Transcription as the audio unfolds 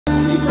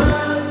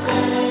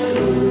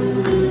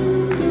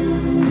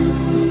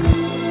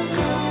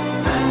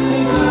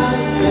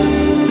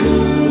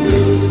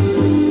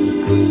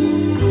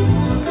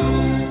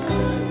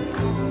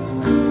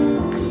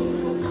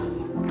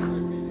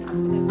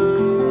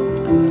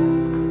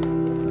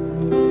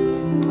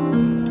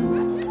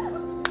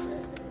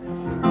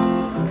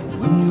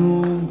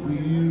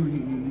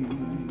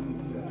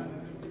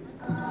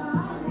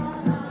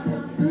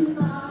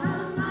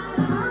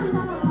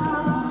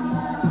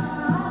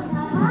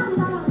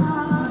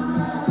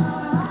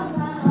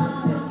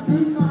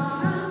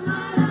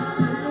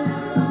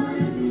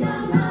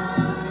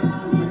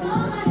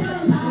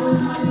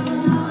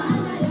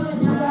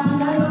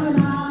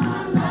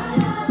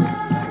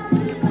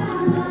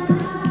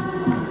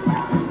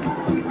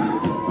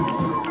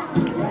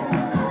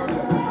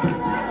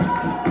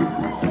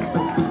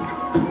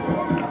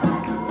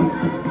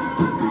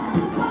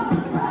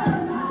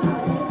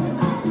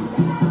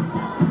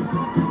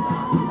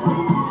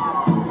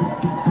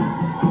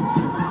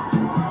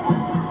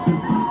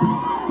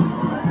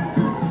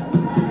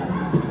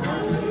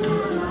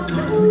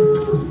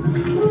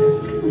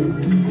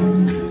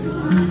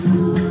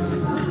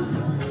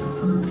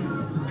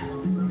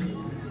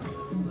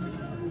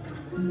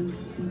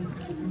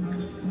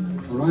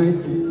All right,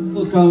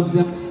 we'll count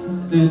down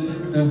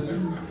and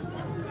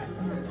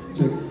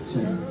check.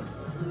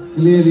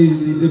 Clearly,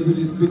 the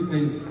Deputy Speaker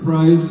is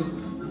prized,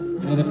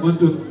 and I want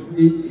to thank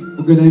the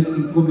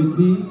organizing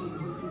committee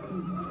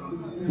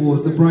for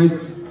surprising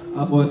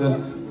our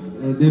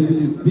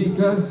Deputy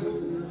Speaker.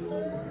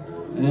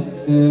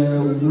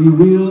 And we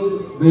will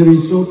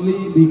very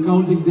shortly be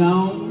counting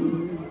down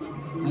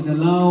and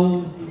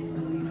allow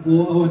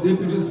for our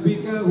Deputy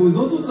Speaker, who is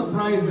also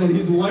surprised that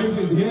his wife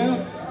is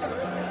here.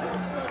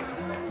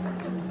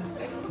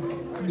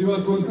 You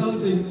are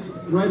consulting,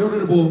 Right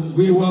Honorable,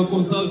 we were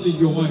consulting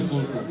your wife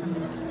also.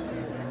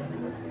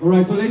 All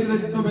right, so ladies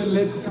and gentlemen,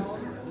 let's count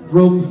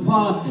from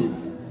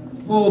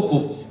 5,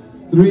 4,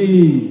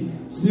 3,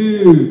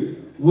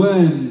 2,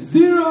 1,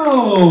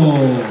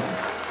 0.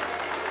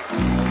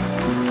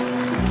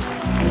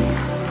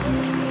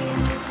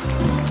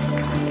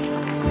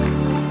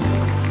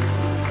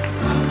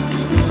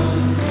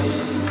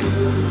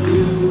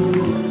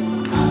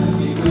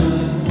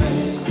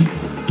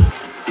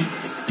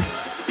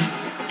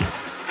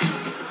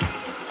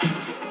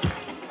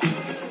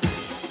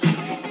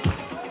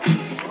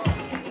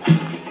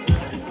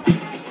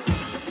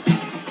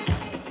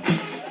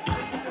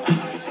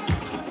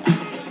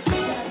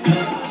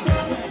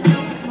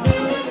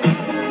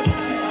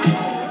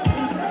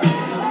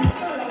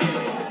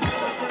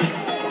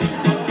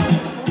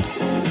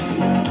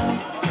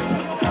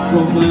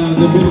 From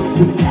the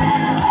building.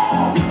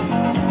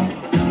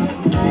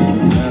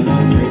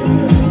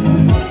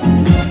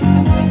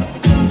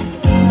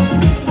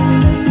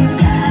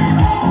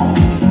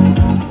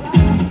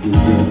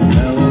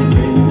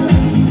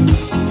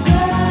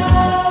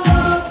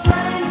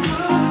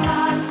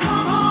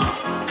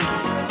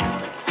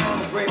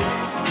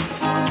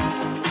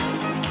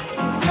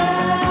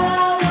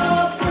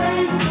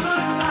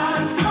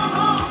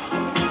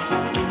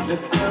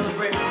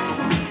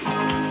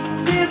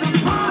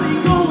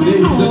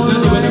 Ladies and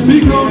gentlemen, a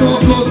big round of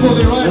applause for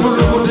the Right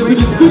Honorable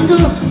Deputy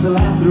Speaker.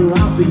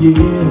 Throughout the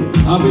years,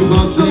 happy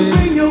birthday. So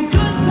bring your good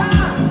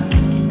times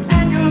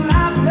and your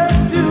laughter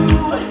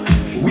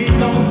too. We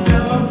gon'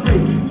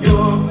 celebrate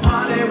your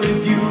party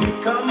with you.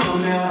 Come on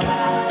now.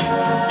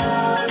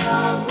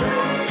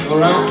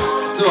 Alright,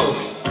 so,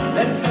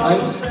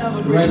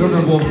 Right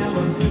Honorable,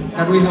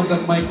 can we have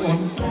that mic on?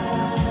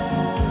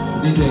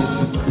 DJ.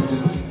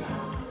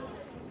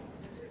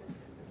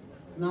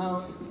 Now,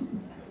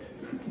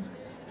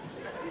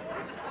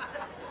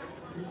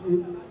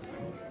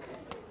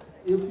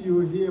 if you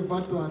hear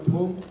battle at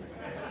home,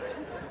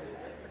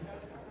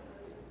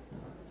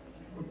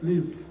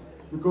 please,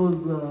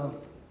 because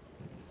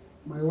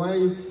my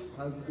wife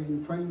has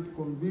been trying to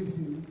convince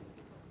me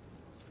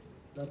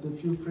that a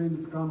few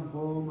friends come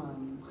home,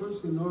 and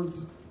because she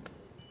knows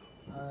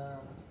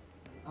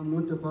I'm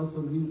not a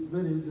person who is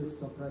very easy to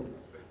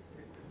surprise.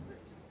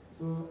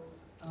 So,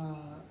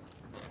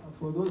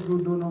 for those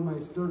who don't know my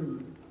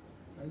story,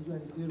 I usually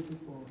tell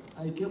people,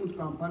 I came to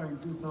Kampala in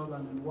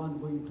 2001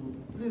 going to,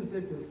 please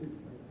take your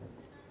seats.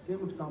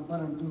 Came to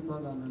Kampala in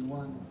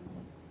 2001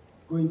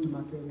 going to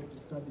Makerere to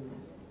study.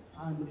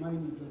 And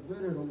mine is a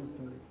very long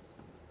story.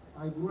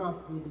 I grew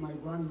up with my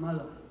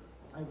grandmother.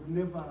 I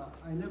never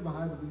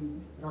had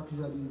these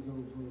luxuries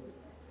of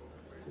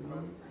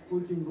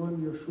putting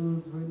on your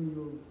shoes when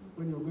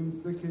you're going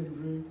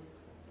secondary.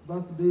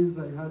 Birthdays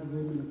I had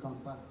them in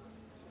Kampala.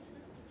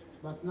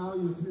 But now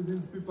you see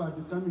these people are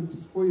determined to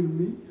spoil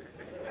me.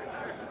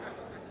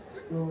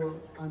 So,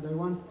 and I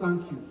want to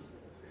thank you.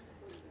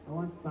 I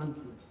want to thank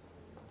you.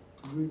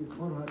 Really,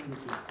 wholeheartedly.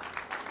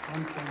 I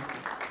want to thank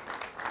you.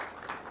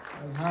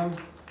 I have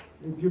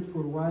a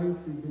beautiful wife.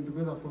 We've been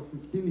together for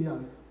 15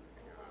 years.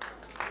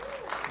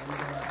 And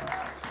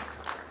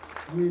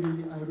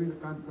really, I really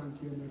can't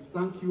thank you enough.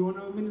 Thank you,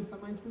 Honourable Minister,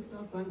 my sister.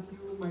 Thank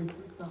you, my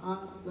sister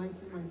Anne. Thank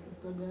you, my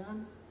sister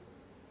Diane.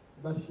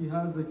 But she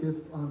has a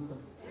case to answer.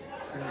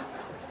 Yes.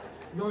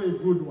 You're a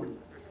good one.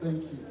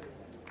 Thank you.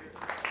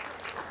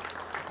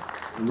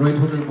 Right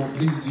Honorable,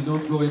 please do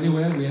not go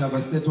anywhere. We have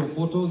a set of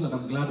photos, and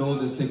I'm glad all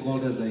the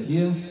stakeholders are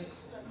here.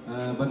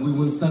 But we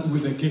will start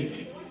with the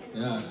cake.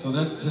 Yeah, so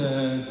that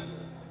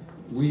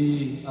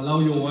we allow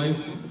your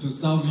wife to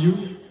serve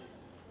you.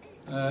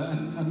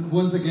 And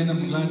once again,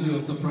 I'm glad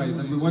you're surprised.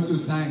 And we want to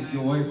thank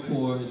your wife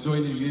for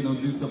joining in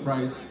on this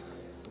surprise.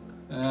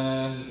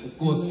 Of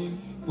course,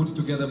 put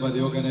together by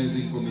the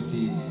organizing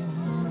committee.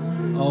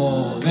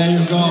 Oh, there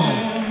you go.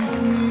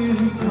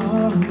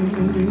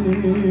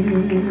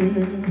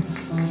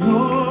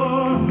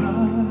 Your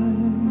night,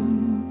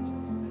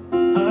 I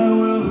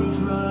will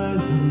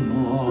drive them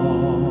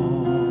all.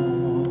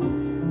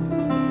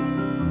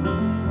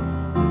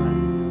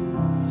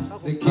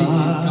 The cake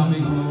is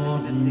coming.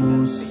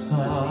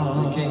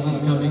 The cake is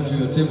coming to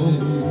your table.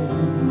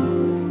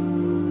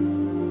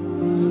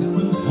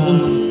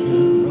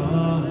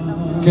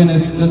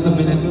 Kenneth, just a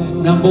minute.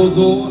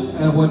 Nambozo,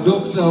 our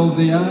doctor over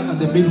there and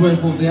the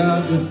midwife over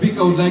there, the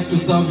speaker would like to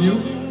serve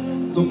you.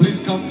 So please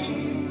come.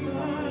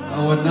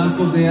 Our nurse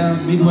over there,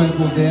 midwife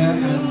over there,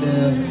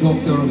 and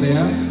doctor over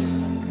there.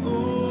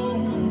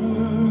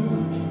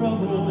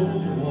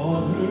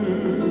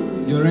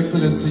 Your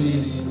Excellency,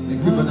 the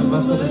Cuban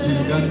Ambassador to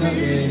Uganda,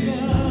 the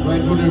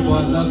Right Honorable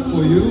has asked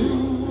for you,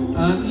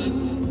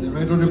 and the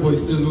Right Honorable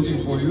is still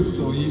looking for you,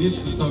 so he needs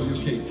to serve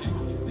you cake.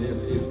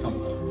 Yes, please come.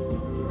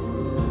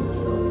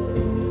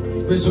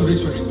 Special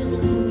request.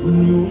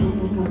 When you're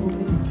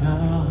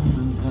down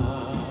and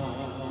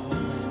out,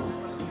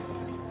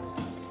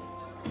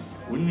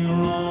 when you're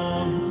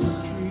on the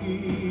street,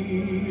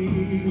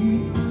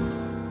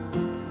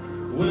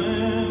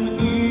 when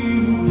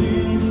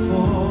evening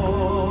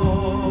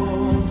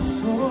falls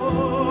so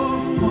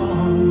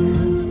hard,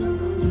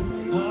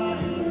 I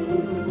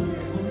will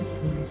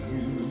comfort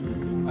you.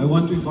 I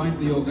want to invite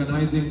the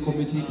organizing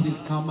committee, please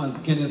come as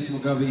Kenneth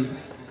Mugabe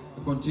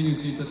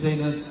continues to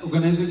entertain us.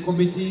 Organizing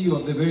committee, you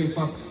have the very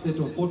first set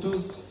of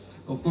photos.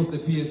 Of course, the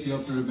PS, you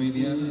have to remain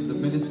here, and the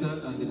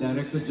Minister and the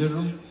Director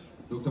General.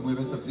 Dr.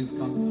 Mwebesa, please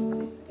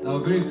come. Now, our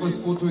very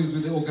first photo is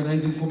with the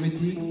organizing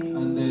committee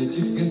and the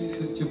chief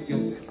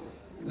guests,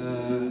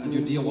 and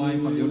your dear wife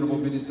and the Honorable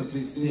Minister,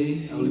 please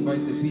stay. I will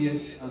invite the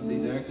PS and the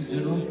Director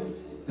General,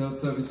 Health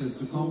Services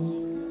to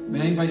come.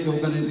 May I invite the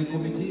organizing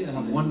committee? I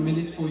have 1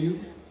 minute for you.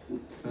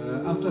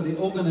 After the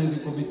organizing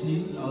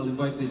committee, I'll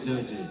invite the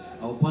judges.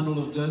 Our panel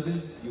of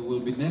judges, you will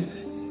be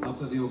next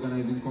after the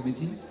organizing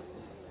committee.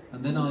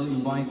 And then I'll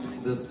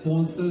invite the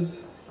sponsors.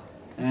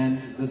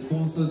 And the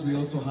sponsors, we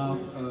also have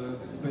a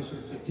special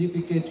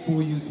certificate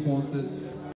for you sponsors.